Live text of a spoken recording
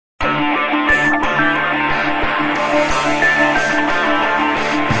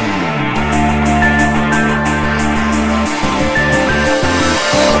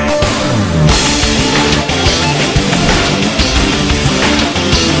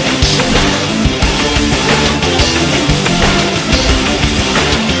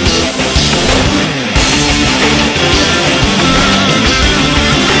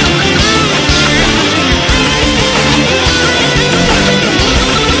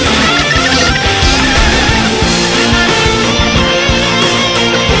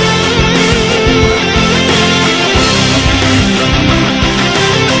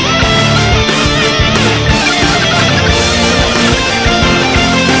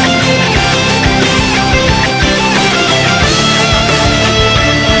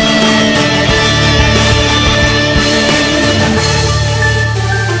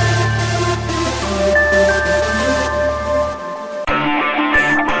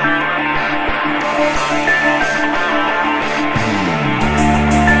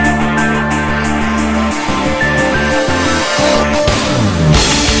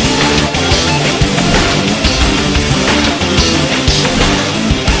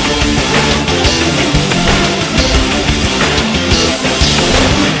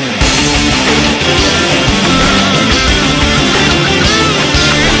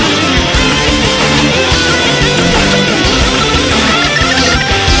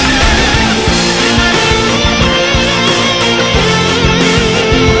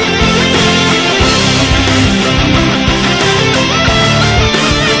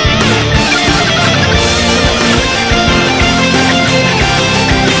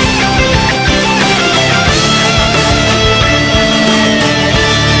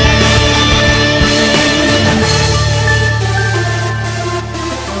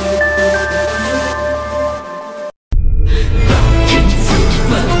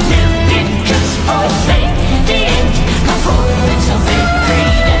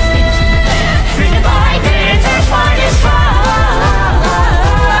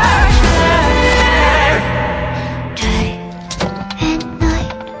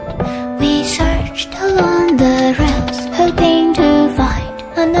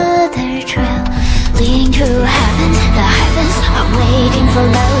waiting for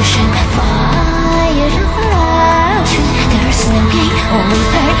motion, fire and corruption. There's no gain, only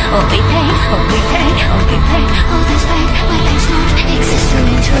pain, only pain, only pain, only pain. All this pain, my pain's not exist to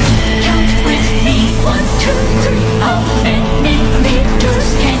return. Count with me, 1, 2, 3. How many meters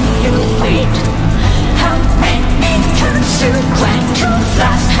can you wait? How many turns you plan to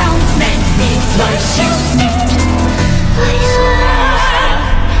last? How many lives you need?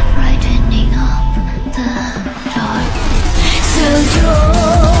 Brightening up the dark. So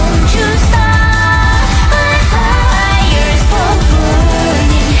don't you stop. My fire's for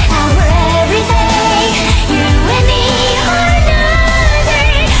burning our everyday. You and me are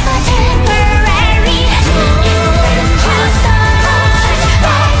nothing, a temporary. Don't you start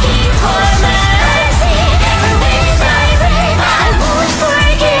begging for mercy. For with my rain I won't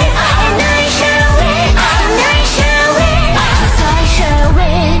forgive, and I shall win, and I shall win, 'cause I shall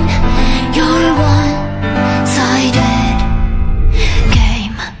win your one-sided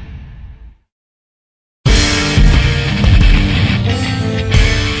game.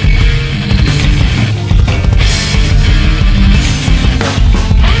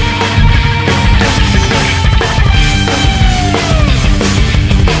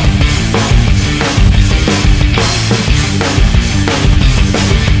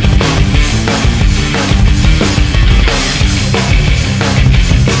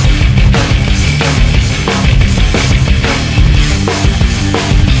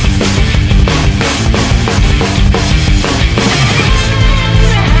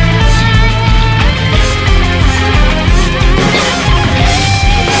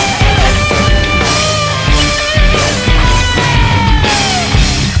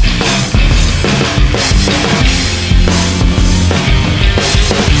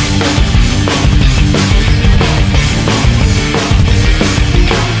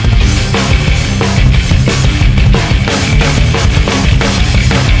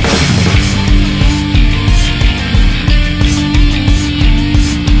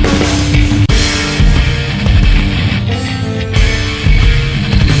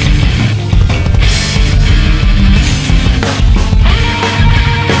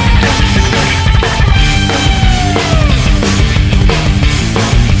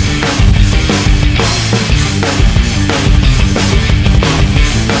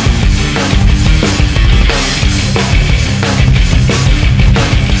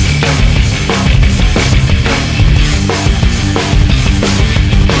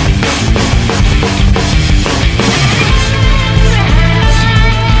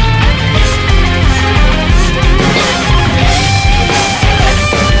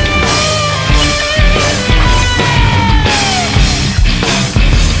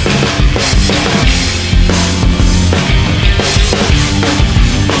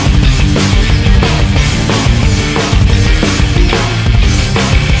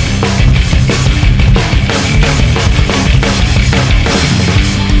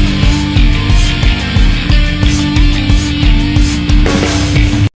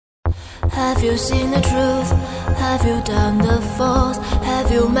 Have you seen the truth? Have you done the false?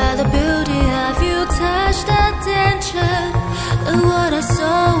 Have you met the beauty? Have you touched the danger? The water's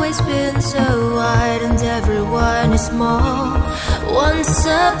always been so wide and everyone is small. Once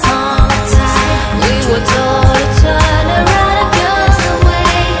upon a time we were told to turn around and go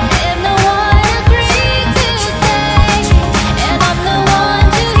away, and no one agreed to stay, and I'm the one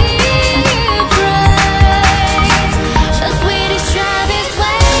to hear you praise. The sweetest Travis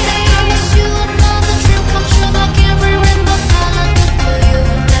way. I promise you another dream come true, like every rainbow color goes to you.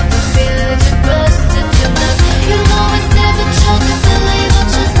 Never feel too busted to love. You know it's never chose to believe, or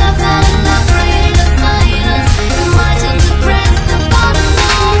just not had enough. Create a silence. You might tend to press the bottom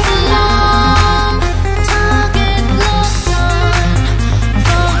of the long target.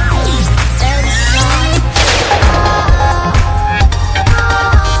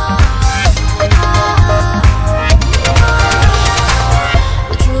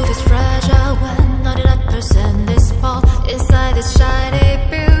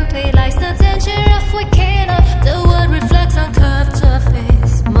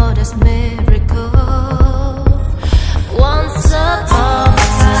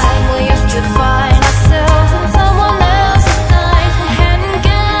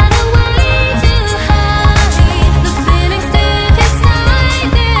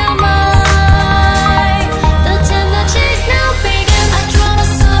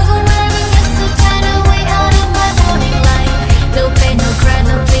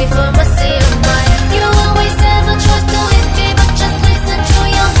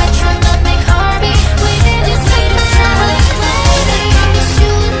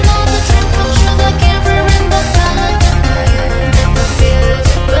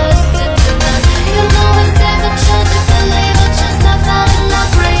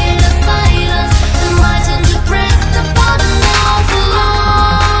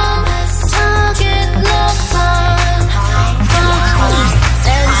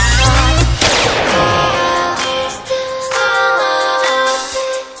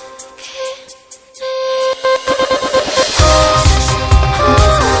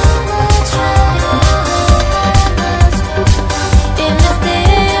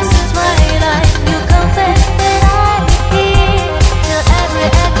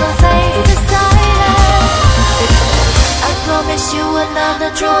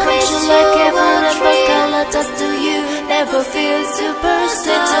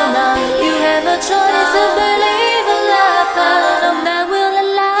 choice.